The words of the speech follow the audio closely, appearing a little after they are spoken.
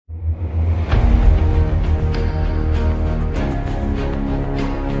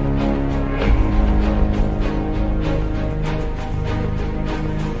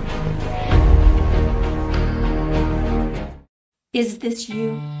Is this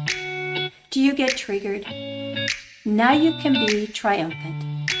you? Do you get triggered? Now you can be triumphant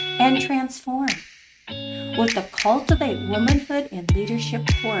and transform with the Cultivate Womanhood in Leadership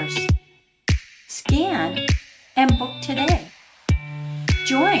course. Scan and book today.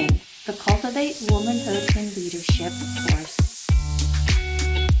 Join the Cultivate Womanhood in Leadership course.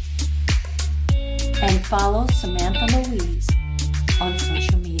 And follow Samantha Louise on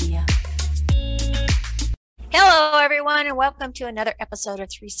social media. Hello, everyone, and welcome to another episode of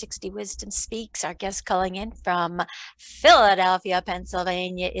 360 Wisdom Speaks. Our guest calling in from Philadelphia,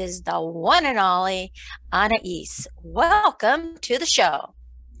 Pennsylvania is the one and only Anna East. Welcome to the show.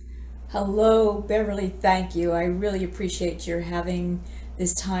 Hello, Beverly. Thank you. I really appreciate your having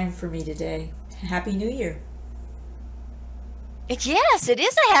this time for me today. Happy New Year. Yes, it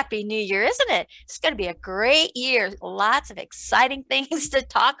is a happy new year, isn't it? It's going to be a great year. Lots of exciting things to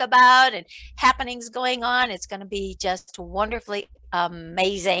talk about and happenings going on. It's going to be just wonderfully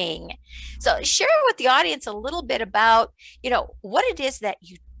amazing. So share with the audience a little bit about, what it is that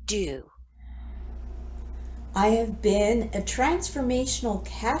you do. I have been a transformational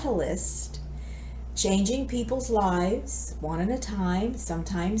catalyst, changing people's lives one at a time,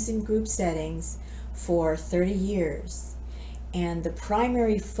 sometimes in group settings, for 30 years. And the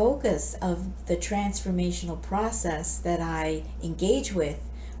primary focus of the transformational process that I engage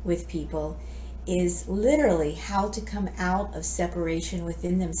with people is literally how to come out of separation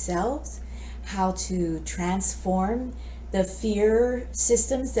within themselves, how to transform the fear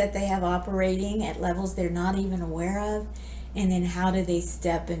systems that they have operating at levels they're not even aware of, and then how do they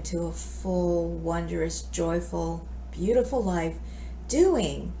step into a full, wondrous, joyful, beautiful life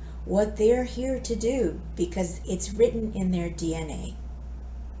doing what they're here to do because it's written in their DNA.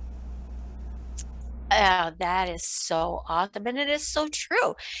 That is so awesome. And it is so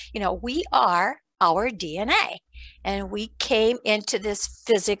true. We are our DNA, and we came into this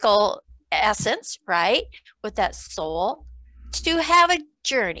physical essence, right, with that soul to have a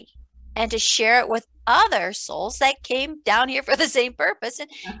journey and to share it with other souls that came down here for the same purpose and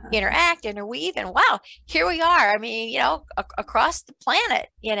interact, interweave, and wow, here we are. I mean, across the planet,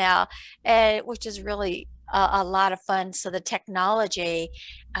 and which is really a lot of fun. So the technology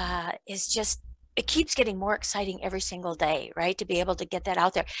is just, it keeps getting more exciting every single day, right? To be able to get that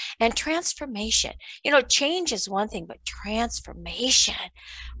out there. And transformation, change is one thing, but transformation,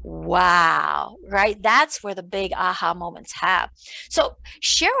 wow, right? That's where the big aha moments have. So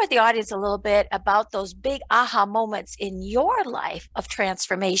share with the audience a little bit about those big aha moments in your life of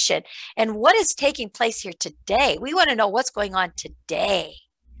transformation and what is taking place here today. We want to know what's going on today.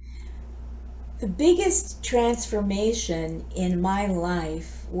 The biggest transformation in my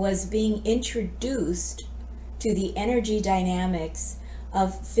life was being introduced to the energy dynamics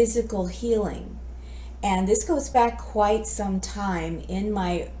of physical healing. And this goes back quite some time. In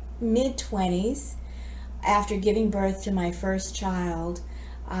my mid-20s, after giving birth to my first child,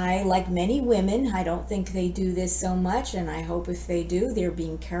 I, like many women, I don't think they do this so much, and I hope if they do, they're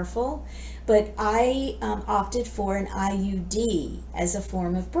being careful, but I opted for an IUD as a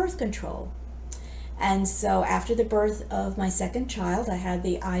form of birth control. And so after the birth of my second child, I had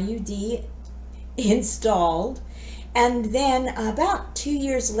the IUD installed. And then about 2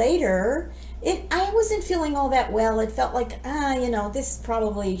 years later, I wasn't feeling all that well. It felt like, this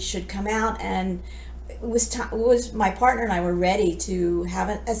probably should come out. And it was my partner and I were ready to have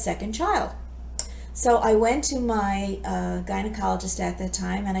a second child. So I went to my gynecologist at that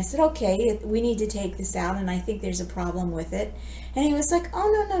time and I said, okay, we need to take this out and I think there's a problem with it. And he was like,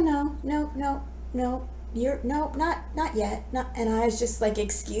 oh, no, not yet. And I was just like,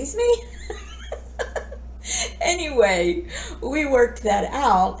 excuse me? Anyway, we worked that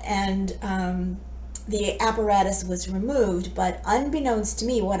out and the apparatus was removed, but unbeknownst to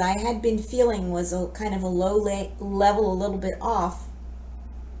me, what I had been feeling was a kind of a low level, a little bit off,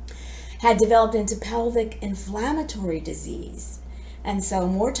 had developed into pelvic inflammatory disease. And so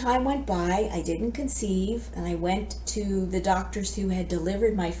more time went by, I didn't conceive, and I went to the doctors who had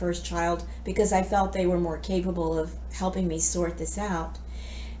delivered my first child because I felt they were more capable of helping me sort this out.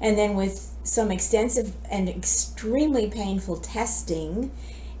 And then with some extensive and extremely painful testing,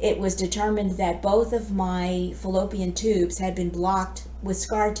 it was determined that both of my fallopian tubes had been blocked with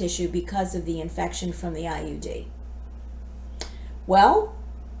scar tissue because of the infection from the IUD. Well,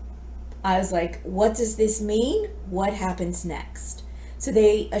 I was like, what does this mean? What happens next? So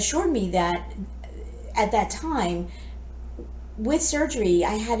they assured me that at that time, with surgery,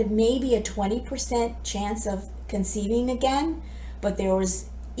 I had maybe a 20% chance of conceiving again, but there was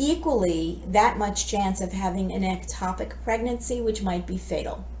equally that much chance of having an ectopic pregnancy, which might be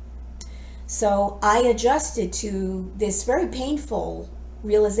fatal. So I adjusted to this very painful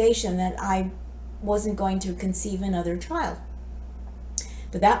realization that I wasn't going to conceive another child.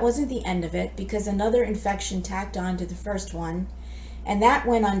 But that wasn't the end of it, because another infection tacked on to the first one, and that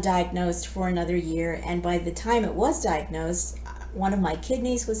went undiagnosed for another year. And by the time it was diagnosed, one of my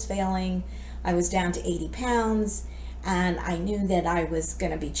kidneys was failing. I was down to 80 pounds, and I knew that I was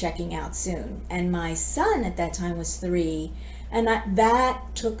going to be checking out soon. And my son at that time was 3, and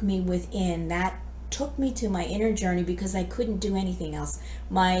that took me within. That took me to my inner journey, because I couldn't do anything else.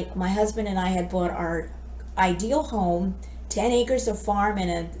 My husband and I had bought our ideal home, 10 acres of farm in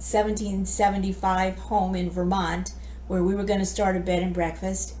a 1775 home in Vermont, where we were going to start a bed and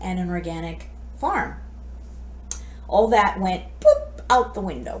breakfast and an organic farm. All that went poop out the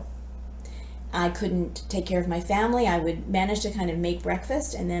window. I couldn't take care of my family. I would manage to kind of make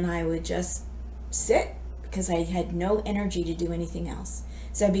breakfast, and then I would just sit, because I had no energy to do anything else.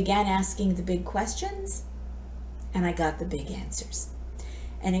 So I began asking the big questions, and I got the big answers.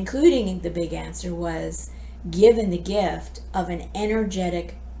 And including the big answer was given the gift of an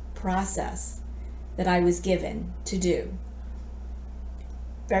energetic process that I was given to do.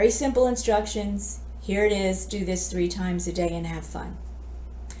 Very simple instructions. Here it is, do this 3 times a day and have fun.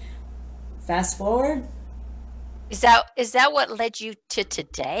 Fast forward. Is that what led you to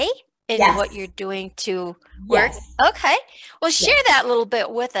today and Yes. what you're doing to work? Yes. Okay. Well, share Yes. that a little bit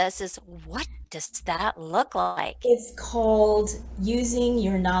with us. Is what does that look like? It's called using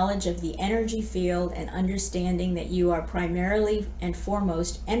your knowledge of the energy field and understanding that you are primarily and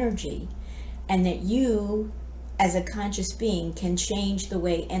foremost energy, and that you, as a conscious being, can change the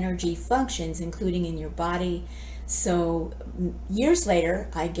way energy functions, including in your body. So years later,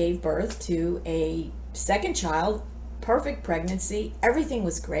 I gave birth to a second child, perfect pregnancy, everything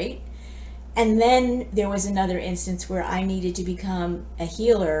was great. And then there was another instance where I needed to become a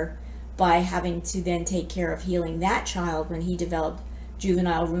healer by having to then take care of healing that child when he developed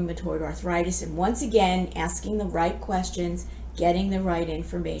juvenile rheumatoid arthritis. And once again, asking the right questions, getting the right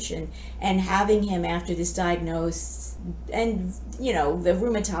information, and having him, after this diagnosis, and the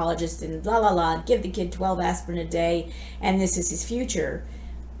rheumatologist and give the kid 12 aspirin a day, and this is his future,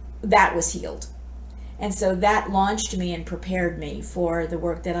 that was healed. And so that launched me and prepared me for the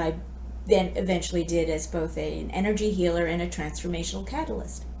work that I then eventually did as both an energy healer and a transformational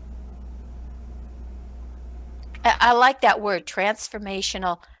catalyst. I like that word,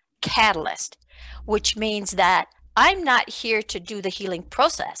 transformational catalyst, which means that I'm not here to do the healing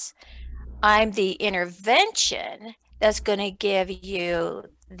process. I'm the intervention that's going to give you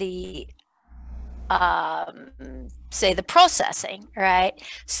the say the processing, right?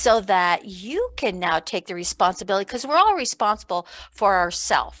 So that you can now take the responsibility, because we're all responsible for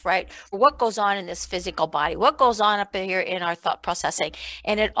ourselves, right? For what goes on in this physical body, what goes on up here in our thought processing.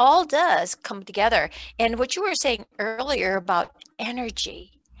 And it all does come together. And what you were saying earlier about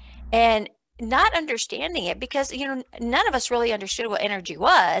energy and not understanding it, because none of us really understood what energy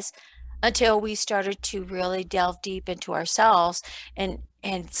was until we started to really delve deep into ourselves and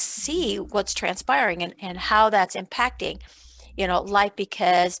see what's transpiring and how that's impacting life,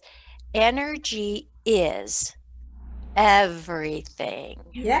 because energy is everything.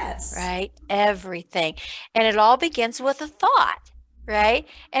 Yes. Right? Everything. And it all begins with a thought, right?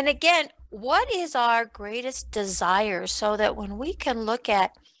 And again, what is our greatest desire, so that when we can look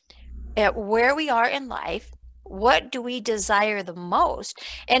at where we are in life, what do we desire the most?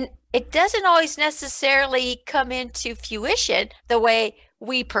 And it doesn't always necessarily come into fruition the way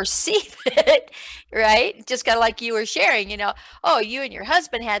we perceive it, right? Just kind of like you were sharing, you and your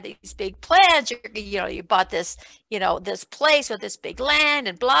husband had these big plans. You bought this, this place with this big land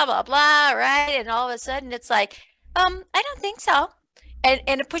and blah, blah, blah, right? And all of a sudden it's like, I don't think so. And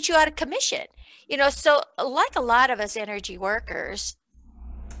it puts you out of commission, so like a lot of us energy workers,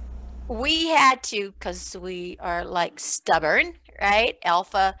 we had to, because we are like stubborn, right?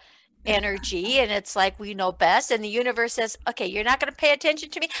 Alpha energy, and it's like we know best, and the universe says, okay, you're not going to pay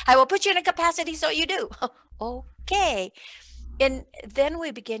attention to me, I will put you in a capacity so you do. Okay. And then we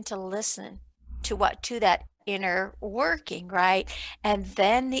begin to listen to that inner working, right? And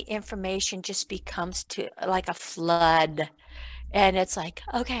then the information just becomes to like a flood, and it's like,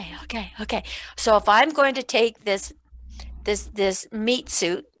 okay, so if I'm going to take this meat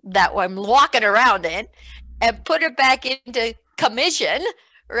suit that I'm walking around in and put it back into commission,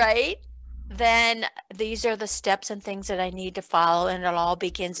 right? Then these are the steps and things that I need to follow. And it all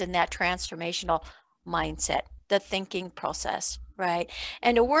begins in that transformational mindset, the thinking process, right?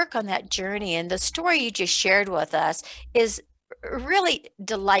 And to work on that journey. And the story you just shared with us is really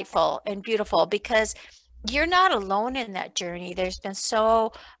delightful and beautiful, because you're not alone in that journey. There's been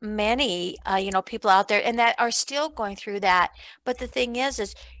so many, people out there and that are still going through that. But the thing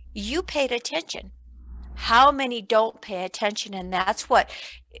is you paid attention. How many don't pay attention? And that's what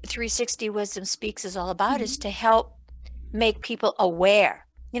 360 Wisdom Speaks is all about, is to help make people aware,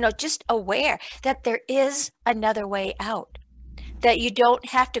 just aware that there is another way out, that you don't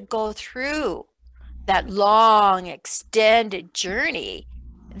have to go through that long, extended journey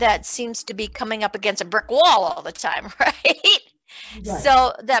that seems to be coming up against a brick wall all the time, right? Right.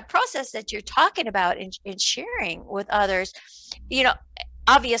 So that process that you're talking about in sharing with others,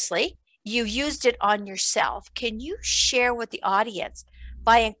 obviously you used it on yourself. Can you share with the audience,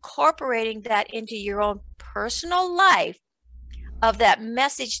 by incorporating that into your own personal life, of that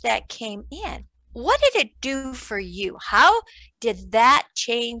message that came in, what did it do for you? How did that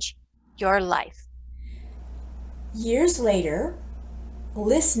change your life? Years later,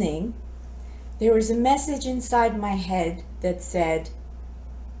 listening, there was a message inside my head that said,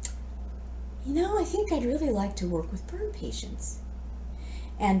 I think I'd really like to work with burn patients.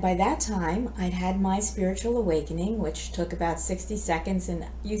 And by that time, I'd had my spiritual awakening, which took about 60 seconds. And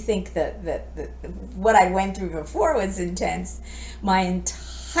you think that what I went through before was intense. My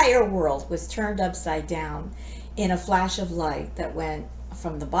entire world was turned upside down in a flash of light that went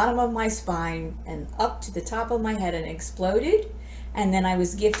from the bottom of my spine and up to the top of my head and exploded. And then I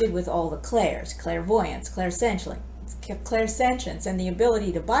was gifted with all the clairs, clairvoyance, clairsentience, and the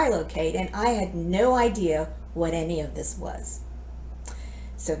ability to bilocate. And I had no idea what any of this was.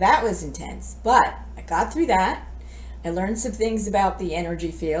 So that was intense, but I got through that. I learned some things about the energy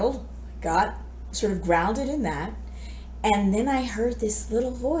field, got sort of grounded in that. And then I heard this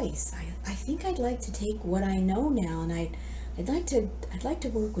little voice. I think I'd like to take what I know now, and I'd like to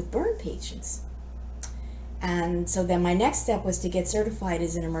work with burn patients. And so then my next step was to get certified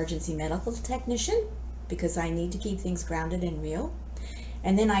as an emergency medical technician, because I need to keep things grounded and real.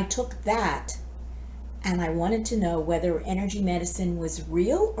 And then I took that, and I wanted to know whether energy medicine was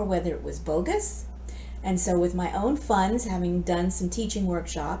real or whether it was bogus. And so with my own funds, having done some teaching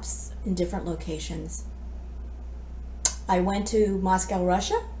workshops in different locations, I went to Moscow,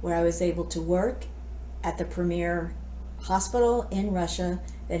 Russia, where I was able to work at the premier hospital in Russia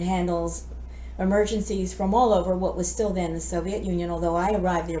that handles emergencies from all over what was still then the Soviet Union, although I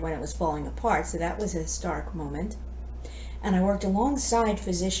arrived there when it was falling apart, so that was a historic moment. And I worked alongside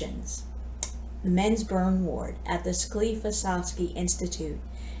physicians, the men's burn ward at the Sklifosovsky Institute,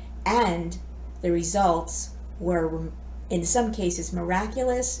 and the results were in some cases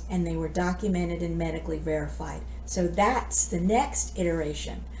miraculous, and they were documented and medically verified. So that's the next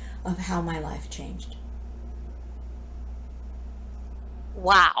iteration of how my life changed.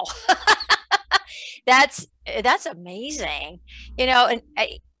 Wow. That's amazing. And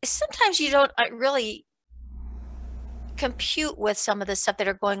sometimes you don't really compute with some of the stuff that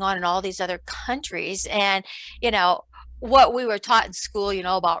are going on in all these other countries, and what we were taught in school,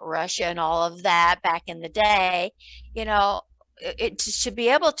 about Russia and all of that back in the day. To be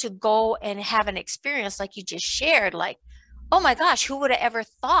able to go and have an experience like you just shared, like, oh my gosh, who would have ever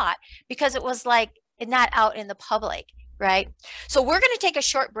thought? Because it was like not out in the public, right? So we're going to take a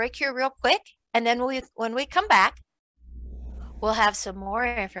short break here real quick, and then when we come back, we'll have some more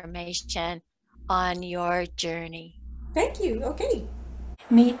information on your journey. Thank you. Okay.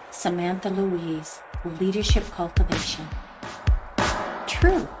 Meet Samantha Louise, Leadership Cultivation.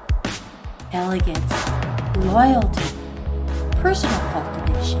 Truth, elegance, loyalty, personal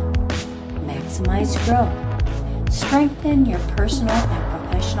cultivation, maximize growth, strengthen your personal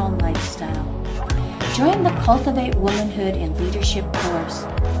and professional lifestyle. Join the Cultivate Womanhood in Leadership course.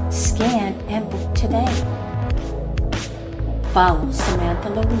 Scan and book today. Follow Samantha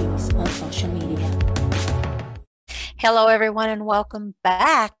Louise on social media. Hello, everyone, and welcome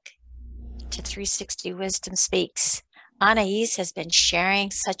back to 360 Wisdom Speaks. Anais has been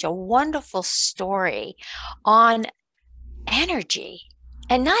sharing such a wonderful story on energy,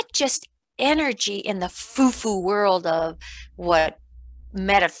 and not just energy in the foo-foo world of what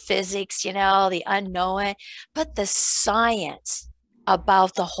metaphysics, the unknown, but the science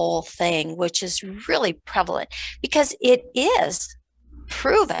about the whole thing, which is really prevalent because it is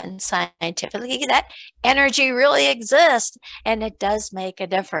proven scientifically that energy really exists and it does make a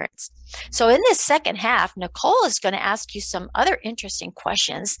difference. So in this second half, Nicole is going to ask you some other interesting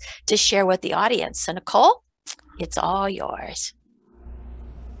questions to share with the audience. So Nicole, it's all yours.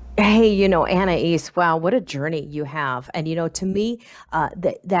 Hey, Anais, wow, what a journey you have. And, to me,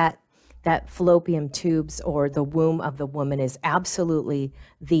 that fallopian tubes or the womb of the woman is absolutely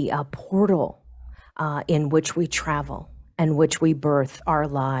the portal in which we travel. in which we birth our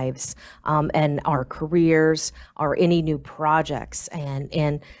lives, and our careers, or any new projects,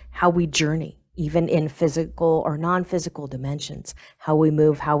 and how we journey, even in physical or non-physical dimensions, how we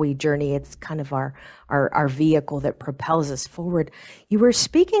move, how we journey. It's kind of our vehicle that propels us forward. You were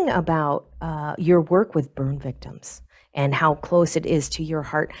speaking about your work with burn victims and how close it is to your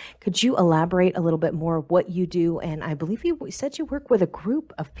heart. Could you elaborate a little bit more what you do? And I believe you said you work with a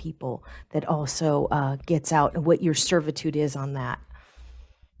group of people that also gets out, and what your servitude is on that.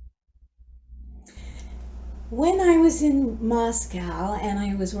 When I was in Moscow and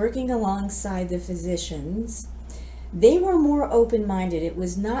I was working alongside the physicians, they were more open-minded. It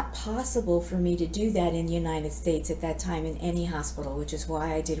was not possible for me to do that in the United States at that time in any hospital, which is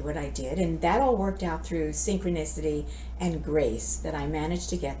why I did what I did. And that all worked out through synchronicity and grace that I managed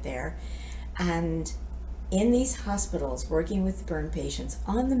to get there. And in these hospitals, working with burn patients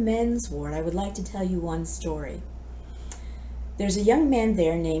on the men's ward, I would like to tell you one story. There's a young man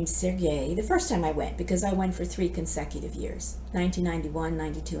there named Sergei. The first time I went, because I went for 3 consecutive years, 1991,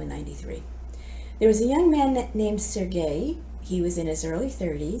 92, and 93. There was a young man named Sergei. He was in his early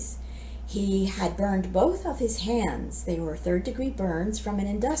 30s. He had burned both of his hands. They were 3rd-degree burns from an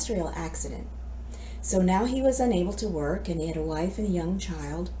industrial accident. So now he was unable to work, and he had a wife and a young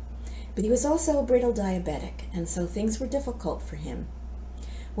child. But he was also a brittle diabetic, and so things were difficult for him.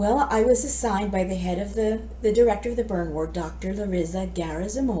 Well, I was assigned by the head of the director of the burn ward, Dr. Larisa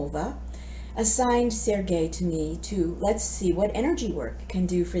Garazimova, assigned Sergei to me to let's see what energy work can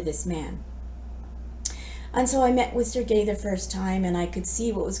do for this man. And so I met with Sergei the first time, and I could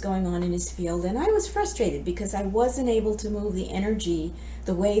see what was going on in his field, and I was frustrated because I wasn't able to move the energy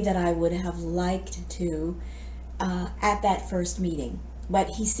the way that I would have liked to at that first meeting. But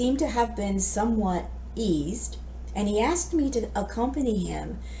he seemed to have been somewhat eased, and he asked me to accompany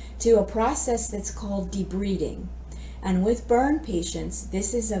him to a process that's called debriding. And with burn patients,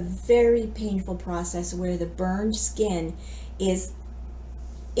 this is a very painful process where the burned skin is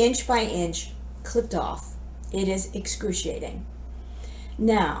inch by inch clipped off. It is excruciating.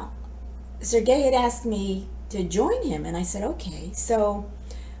 Now, Sergei had asked me to join him, and I said, okay. So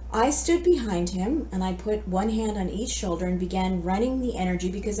I stood behind him, and I put one hand on each shoulder and began running the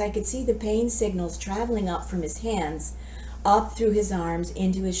energy, because I could see the pain signals traveling up from his hands, up through his arms,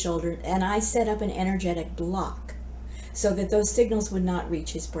 into his shoulder, and I set up an energetic block so that those signals would not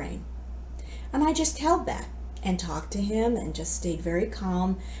reach his brain. And I just held that and talked to him and just stayed very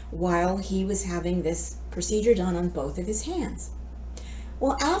calm while he was having this procedure done on both of his hands.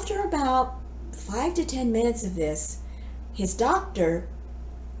 Well, after about 5 to 10 minutes of this, his doctor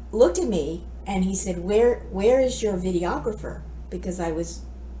looked at me and he said, where is your videographer? Because I was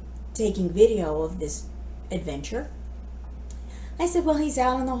taking video of this adventure. I said, well, he's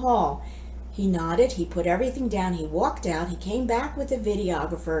out in the hall. He nodded, he put everything down, he walked out, he came back with the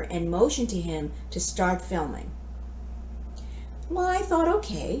videographer and motioned to him to start filming. Well, I thought,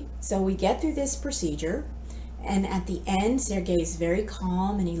 okay. So we get through this procedure, and at the end, Sergei's very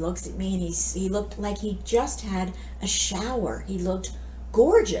calm, and he looks at me, and he looked like he just had a shower. He looked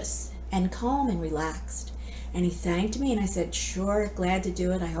gorgeous and calm and relaxed. And he thanked me, and I said, sure, glad to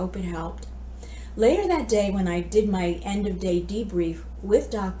do it. I hope it helped. Later that day, when I did my end-of-day debrief with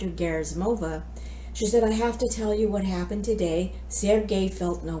Dr. Garazimova, she said, I have to tell you what happened today. Sergei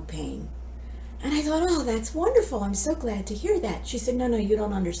felt no pain. And I thought, oh, that's wonderful. I'm so glad to hear that. She said, no, you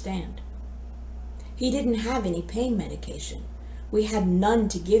don't understand. He didn't have any pain medication. We had none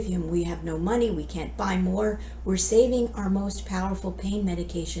to give him. We have no money. We can't buy more. We're saving our most powerful pain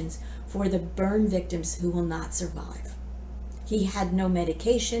medications for the burn victims who will not survive. He had no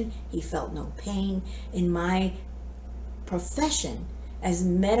medication. He felt no pain. In my profession as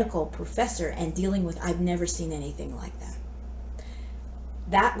medical professor and dealing with, I've never seen anything like that.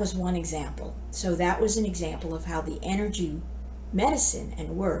 That was one example. So that was an example of how the energy medicine and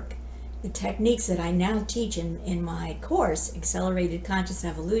work, the techniques that I now teach in my course, Accelerated Conscious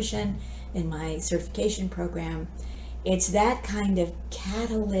Evolution, in my certification program, it's that kind of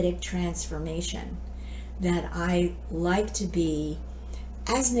catalytic transformation that I like to be,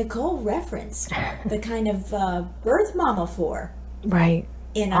 as Nicole referenced, the kind of birth mama for. Right.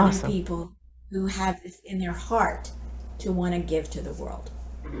 In Awesome. other people who have this in their heart to want to give to the world.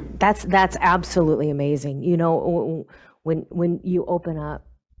 That's absolutely amazing. You know, when you open up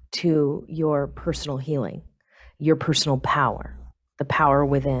to your personal healing, your personal power, the power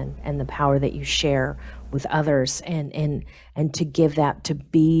within, and the power that you share with others, and to give that, to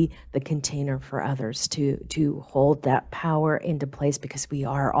be the container for others, to hold that power into place, because we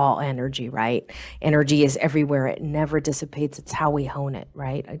are all energy, right? Energy is everywhere. It never dissipates. It's how we hone it,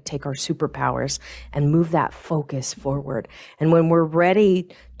 right? I take our superpowers and move that focus forward. And when we're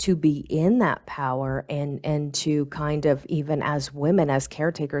ready to be in that power, and to kind of, even as women, as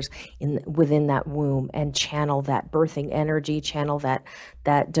caretakers within that womb, and channel that birthing energy, channel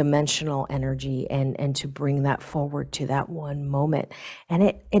that dimensional energy, and to bring that forward to that one moment. And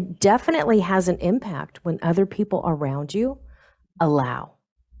it definitely has an impact when other people around you allow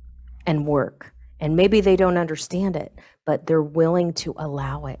and work. And maybe they don't understand it, but they're willing to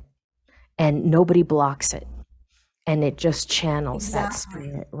allow it, and nobody blocks it. And it just channels that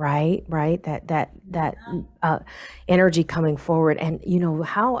spirit, right? That energy coming forward. And you know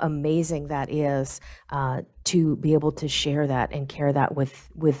how amazing that is, to be able to share that and care that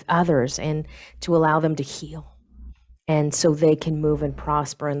with others, and to allow them to heal, and so they can move and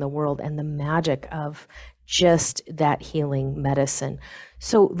prosper in the world, and the magic of just that healing medicine.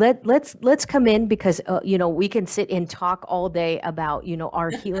 So let's come in, because you know, we can sit and talk all day about, you know, our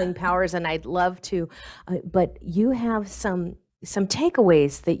healing powers, and I'd love to, but you have some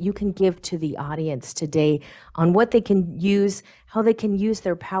takeaways that you can give to the audience today on what they can use, how they can use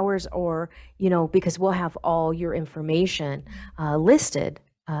their powers, or, you know, because we'll have all your information listed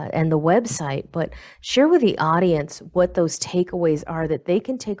and the website, but share with the audience what those takeaways are that they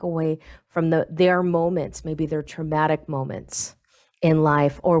can take away from their moments, maybe their traumatic moments in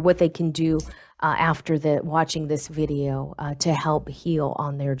life, or what they can do after watching this video to help heal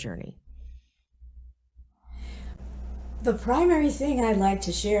on their journey. The primary thing I'd like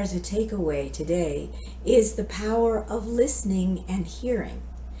to share as a takeaway today is the power of listening and hearing.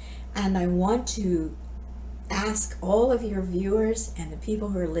 And I want to ask all of your viewers and the people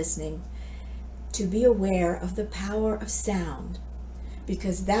who are listening to be aware of the power of sound,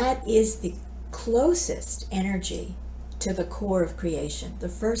 because that is the closest energy to the core of creation. The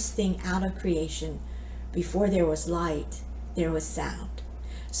first thing out of creation, before there was light, there was sound.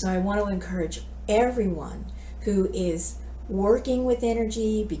 So I want to encourage everyone who is working with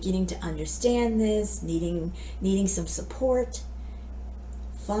energy, beginning to understand this, needing some support,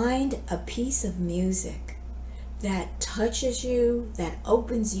 find a piece of music that touches you, that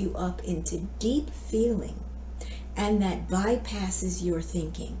opens you up into deep feeling, and that bypasses your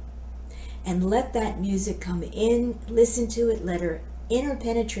thinking. And let that music come in, listen to it, let her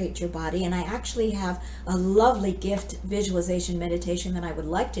interpenetrate your body. And I actually have a lovely gift visualization meditation that I would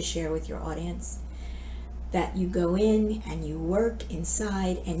like to share with your audience, that you go in and you work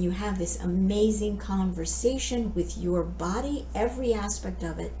inside, and you have this amazing conversation with your body, every aspect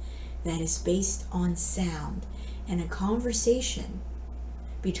of it that is based on sound, and a conversation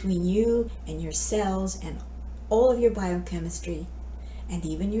between you and your cells and all of your biochemistry and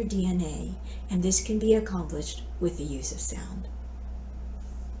even your DNA. And this can be accomplished with the use of sound.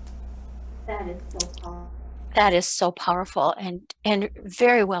 That is so powerful. That is so powerful and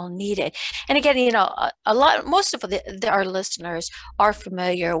very well needed. And again, you know, most of our listeners are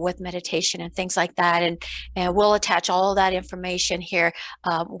familiar with meditation and things like that. And we'll attach all that information here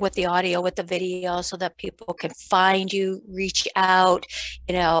with the audio, with the video, so that people can find you, reach out,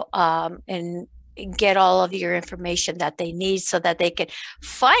 you know, and get all of your information that they need, so that they can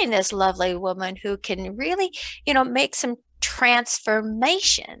find this lovely woman who can really, you know, make some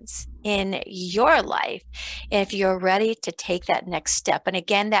transformations in your life if you're ready to take that next step. And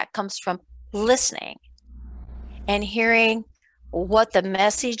again, that comes from listening and hearing what the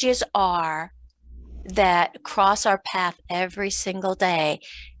messages are that cross our path every single day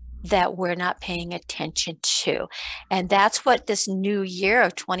that we're not paying attention to. And that's what this new year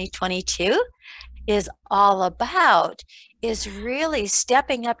of 2022 is all about, is really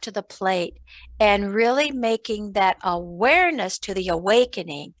stepping up to the plate and really making that awareness to the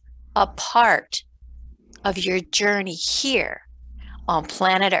awakening a part of your journey here on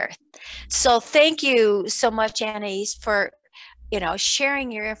planet Earth. So thank you so much, Anais, for, you know,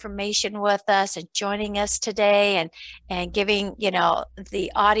 sharing your information with us and joining us today, and giving, you know,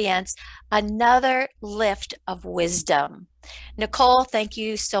 the audience another lift of wisdom. Nicole, thank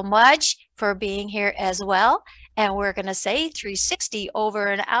you so much for being here as well. And we're going to say 360 over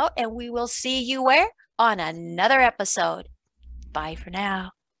and out, and we will see you where? On another episode. Bye for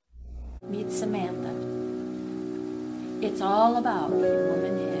now. Meet Samantha. It's all about your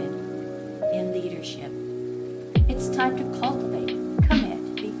womanhood in leadership. It's time to cultivate,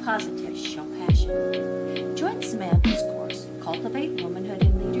 commit, be positive, show passion. Join Samantha's course, Cultivate Womanhood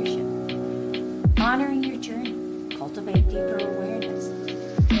in Leadership. Honoring your journey, cultivate deeper awareness.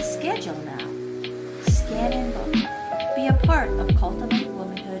 Schedule now. part of Cultivate